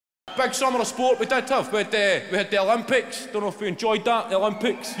big summer of sport we did have. We had the Olympics. Don't know if we enjoyed that, the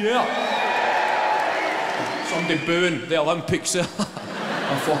Olympics. Yeah. Somebody booing the Olympics. I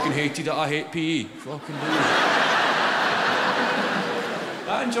fucking hated it. I hate PE. Fucking boo.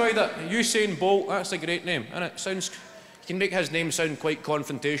 I enjoyed it. Usain Bolt, that's a great name, and it sounds. You can make his name sound quite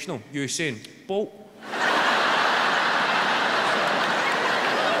confrontational. Usain Bolt.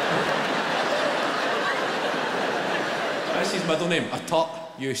 That's his middle name. A tut.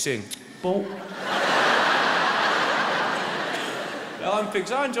 Usain Bolt. The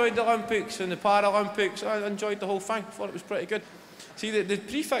Olympics. I enjoyed the Olympics and the Paralympics. I enjoyed the whole thing. I thought it was pretty good. See, the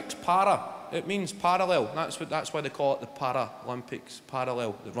prefix para, it means parallel. That's why they call it the Paralympics.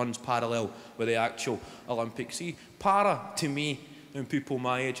 Parallel. It runs parallel with the actual Olympics. See, para, to me, and people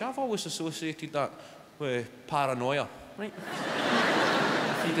my age, I've always associated that with paranoia, right?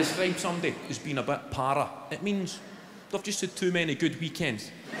 If you describe somebody as being a bit para, it means they've just had too many good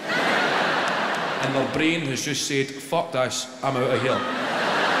weekends. And their brain has just said, fuck this, I'm out of here.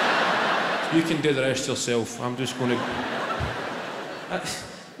 You can do the rest yourself. I'm just going to...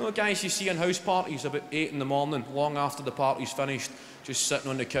 No, guys you see in house parties about 8 in the morning, long after the party's finished, just sitting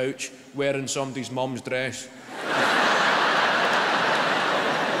on the couch, wearing somebody's mum's dress.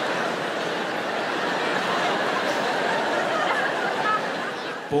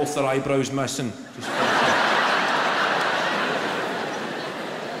 Both their eyebrows missing.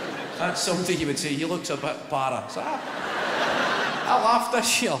 That's something you would say, he looks a bit para. So I laughed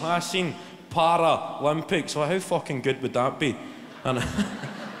this year. I seen Paralympics. Well, how fucking good would that be? An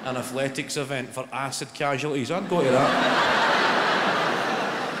athletics event for acid casualties. I'd go to that.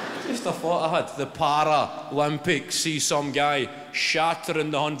 Just a thought I had. The Paralympics. See some guy shattering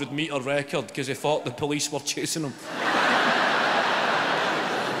the 100-metre record because he thought the police were chasing him.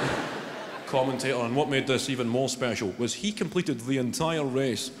 Commentator on what made this even more special was he completed the entire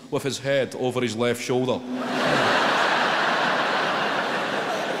race with his head over his left shoulder.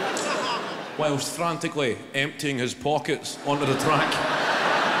 Whilst frantically emptying his pockets onto the track.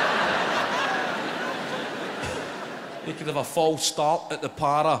 He could have a false start at the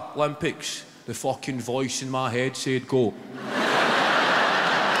Paralympics. The fucking voice in my head said go.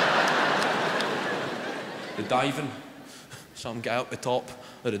 The diving. Some guy up the top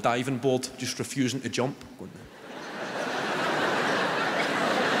of the diving board just refusing to jump.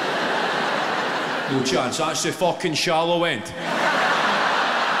 No chance, that's the fucking shallow end.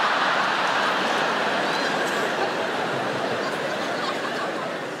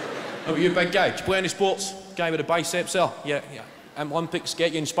 How about you, big guy? Do you play any sports? Guy with the biceps there? Yeah. Olympics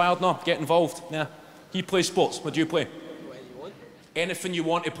get you inspired? No, get involved. Yeah. You play sports. What do you play? Anything you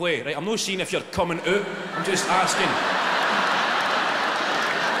want to play, right? I'm not seeing if you're coming out. I'm just asking.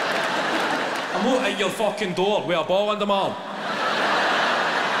 I'm not at your fucking door with a ball under my arm.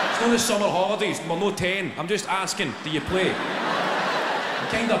 It's not the summer holidays. We're no 10. I'm just asking, do you play? I'm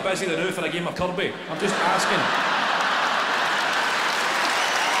kind of busy now for a game of Kirby. I'm just asking.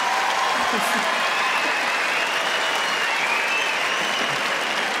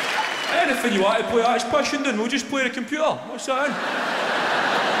 Anything you want to play, that's pushing down. We'll just play the computer. What's that in?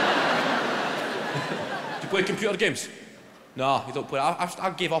 Do you play computer games? No, you don't play.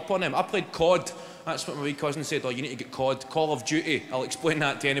 I gave up on them. I played COD. That's what my wee cousin said. Oh, you need to get COD. Call of Duty. I'll explain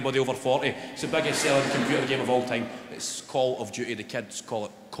that to anybody over 40. It's the biggest selling computer game of all time. It's Call of Duty. The kids call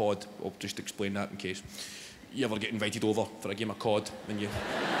it COD. I'll just explain that in case you ever get invited over for a game of COD and you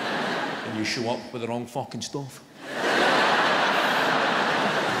show up with the wrong fucking stuff.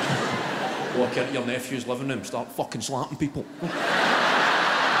 Walk into your nephew's living room, start fucking slapping people.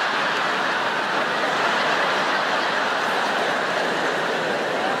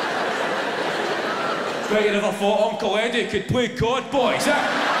 Bet you never thought Uncle Eddie could play COD, boys, eh?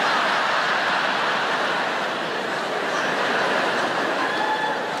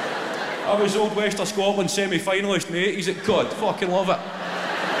 I was Old West of Scotland semi-finalist in the 80s at COD. Fucking love it.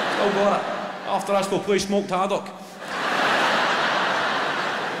 Still got it. After this, we'll play smoked haddock.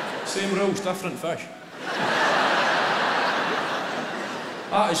 Same rules, different fish.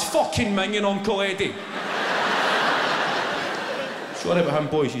 That is fucking minging Uncle Eddie. Sorry about him,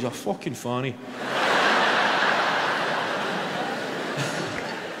 boys. He's a fucking fanny.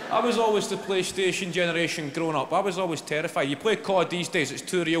 I was always the PlayStation generation growing up. I was always terrified. You play COD these days, it's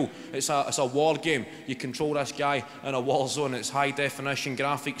too real. It's a war game. You control this guy in a war zone. It's high definition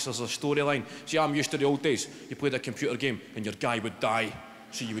graphics. There's a storyline. See, I'm used to the old days. You played a computer game and your guy would die.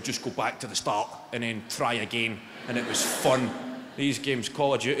 So you would just go back to the start and then try again. And it was fun. These games,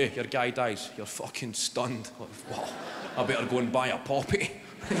 Call of Duty, your guy dies. You're fucking stunned. Like, wow, I better go and buy a poppy.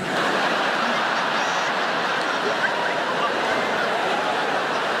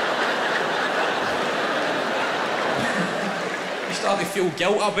 start to feel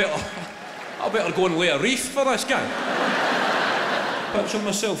guilt. I better go and lay a wreath for this guy. Picture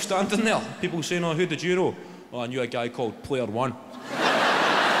myself standing there. People saying, oh, who did you know? Oh, I knew a guy called Player One.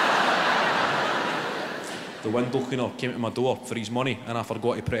 The window cleaner came to my door for his money and I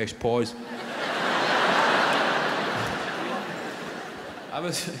forgot to press pause.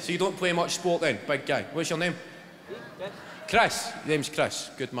 So you don't play much sport then, big guy? What's your name? Chris. Your name's Chris.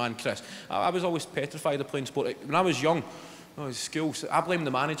 Good man, Chris. I was always petrified of playing sport. When I was young, schools, I blame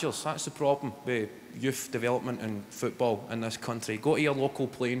the managers. That's the problem with youth development and football in this country. Go to your local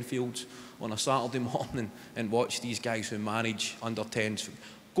playing fields on a Saturday morning and watch these guys who manage under 10s.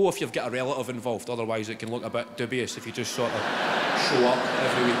 Go if you've got a relative involved, otherwise it can look a bit dubious if you just sort of show up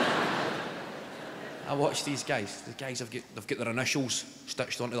every week. I watch these guys. The guys they've got their initials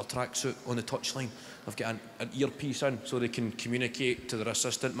stitched onto their tracksuit on the touchline. They've got an earpiece in so they can communicate to their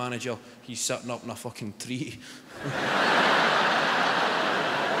assistant manager. He's sitting up in a fucking tree.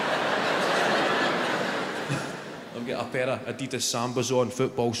 They've got a pair of Adidas Sambas on,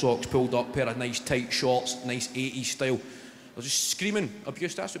 football socks pulled up, pair of nice tight shorts, nice 80s style. They're just screaming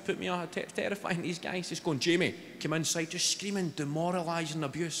abuse. That's what put me on. Terrifying. These guys just going, Jamie, come inside. Just screaming, demoralising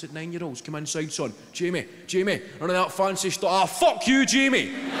abuse at 9-year-olds. Come inside, son. Jamie, none of that fancy stuff. Ah, fuck you,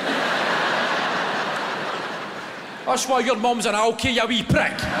 Jamie. That's why your mum's an alky, you wee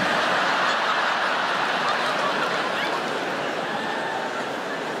prick.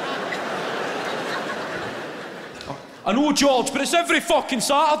 I know, George, but it's every fucking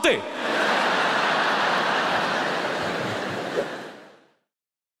Saturday.